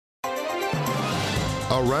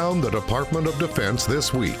Around the Department of Defense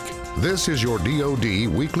this week. This is your DoD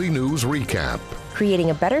Weekly News Recap. Creating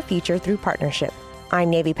a better future through partnership. I'm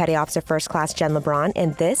Navy Petty Officer First Class Jen LeBron,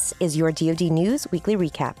 and this is your DoD News Weekly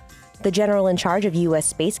Recap. The general in charge of U.S.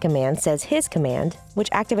 Space Command says his command, which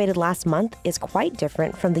activated last month, is quite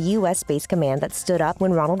different from the U.S. Space Command that stood up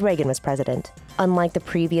when Ronald Reagan was president. Unlike the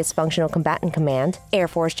previous Functional Combatant Command, Air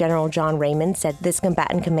Force General John Raymond said this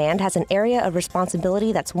combatant command has an area of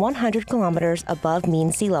responsibility that's 100 kilometers above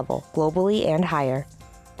mean sea level, globally and higher.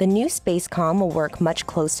 The new SpaceCom will work much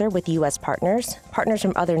closer with U.S. partners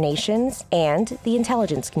from other nations, and the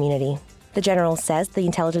intelligence community. The general says the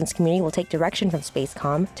intelligence community will take direction from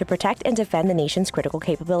SpaceCom to protect and defend the nation's critical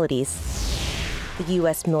capabilities. The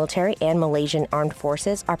U.S. military and Malaysian armed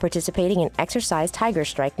forces are participating in Exercise Tiger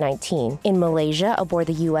Strike 19 in Malaysia aboard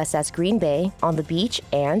the USS Green Bay, on the beach,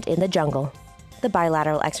 and in the jungle. The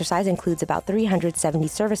bilateral exercise includes about 370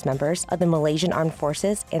 service members of the Malaysian Armed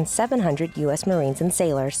Forces and 700 U.S. Marines and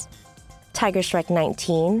sailors. Tiger Strike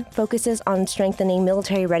 19 focuses on strengthening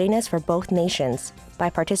military readiness for both nations by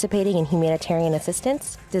participating in humanitarian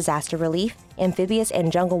assistance, disaster relief, amphibious and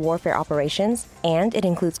jungle warfare operations, and it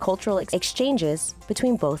includes cultural exchanges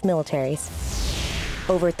between both militaries.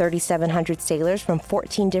 Over 3,700 sailors from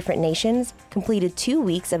 14 different nations completed 2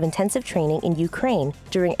 weeks of intensive training in Ukraine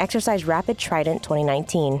during Exercise Rapid Trident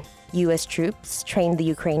 2019. U.S. troops trained the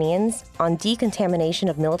Ukrainians on decontamination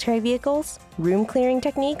of military vehicles, room clearing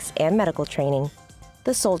techniques, and medical training.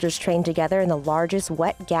 The soldiers trained together in the largest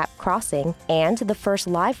wet gap crossing and the first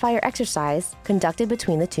live-fire exercise conducted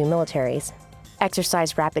between the two militaries.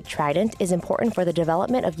 Exercise Rapid Trident is important for the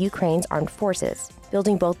development of Ukraine's armed forces,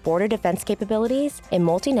 building both border defense capabilities and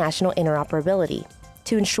multinational interoperability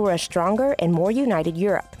to ensure a stronger and more united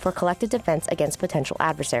Europe for collective defense against potential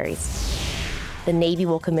adversaries. The Navy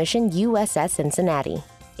will commission USS Cincinnati,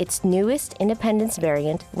 its newest Independence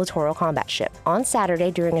variant littoral combat ship, on Saturday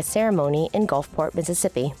during a ceremony in Gulfport,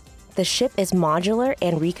 Mississippi. The ship is modular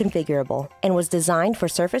and reconfigurable and was designed for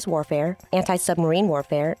surface warfare, anti-submarine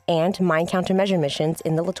warfare, and mine countermeasure missions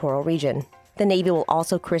in the littoral region. The Navy will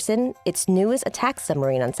also christen its newest attack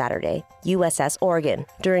submarine on Saturday, USS Oregon,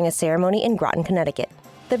 during a ceremony in Groton, Connecticut.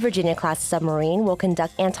 The Virginia-class submarine will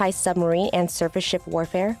conduct anti-submarine and surface ship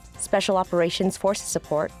warfare, special operations forces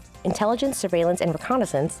support, intelligence, surveillance, and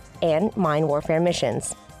reconnaissance, and mine warfare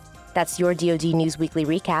missions. That's your DoD News Weekly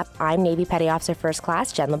Recap. I'm Navy Petty Officer First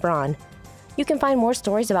Class Jen LeBron. You can find more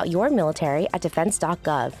stories about your military at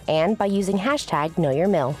defense.gov and by using hashtag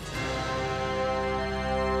KnowYourMil.